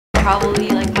probably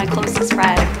like my closest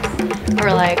friends who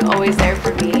are like always there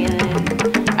for me, and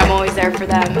I'm always there for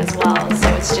them as well. So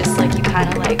it's just like you kind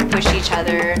of like push each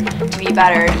other to be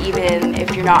better. Even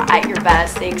if you're not at your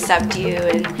best, they accept you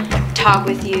and talk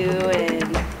with you.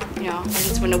 And you know,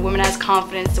 it's when a woman has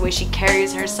confidence, the way she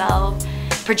carries herself,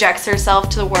 projects herself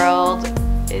to the world,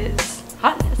 is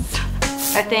hotness.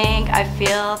 I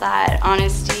feel that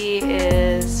honesty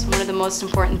is one of the most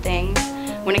important things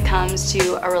when it comes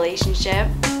to a relationship,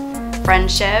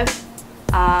 friendship,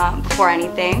 before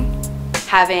anything.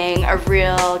 Having a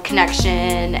real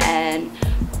connection and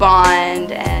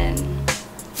bond, and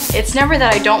it's never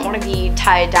that I don't want to be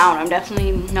tied down. I'm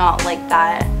definitely not like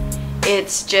that.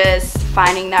 It's just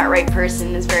finding that right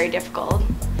person is very difficult,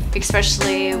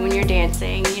 especially when you're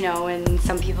dancing, you know, and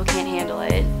some people can't handle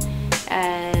it.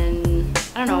 And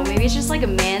I don't know, maybe it's just like a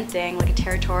man thing, like a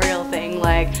territorial thing,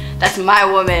 like that's my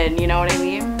woman, you know what I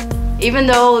mean? Even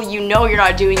though you know you're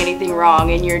not doing anything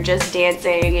wrong and you're just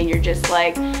dancing and you're just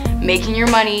like making your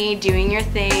money, doing your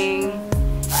thing.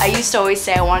 I used to always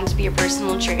say I wanted to be a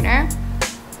personal trainer,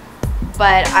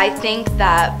 but I think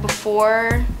that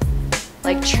before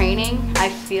like training, I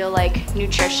feel like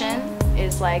nutrition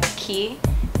is like key.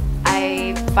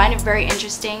 I find it very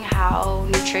interesting how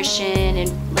nutrition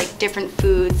and like different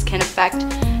foods can affect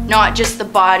not just the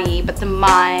body but the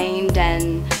mind,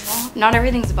 and well, not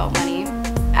everything's about money.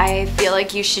 I feel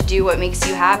like you should do what makes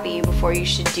you happy before you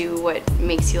should do what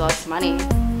makes you lots of money.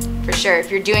 For sure, if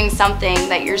you're doing something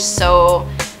that you're so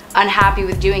unhappy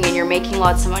with doing and you're making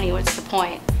lots of money, what's the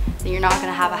point? Then you're not going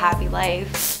to have a happy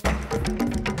life.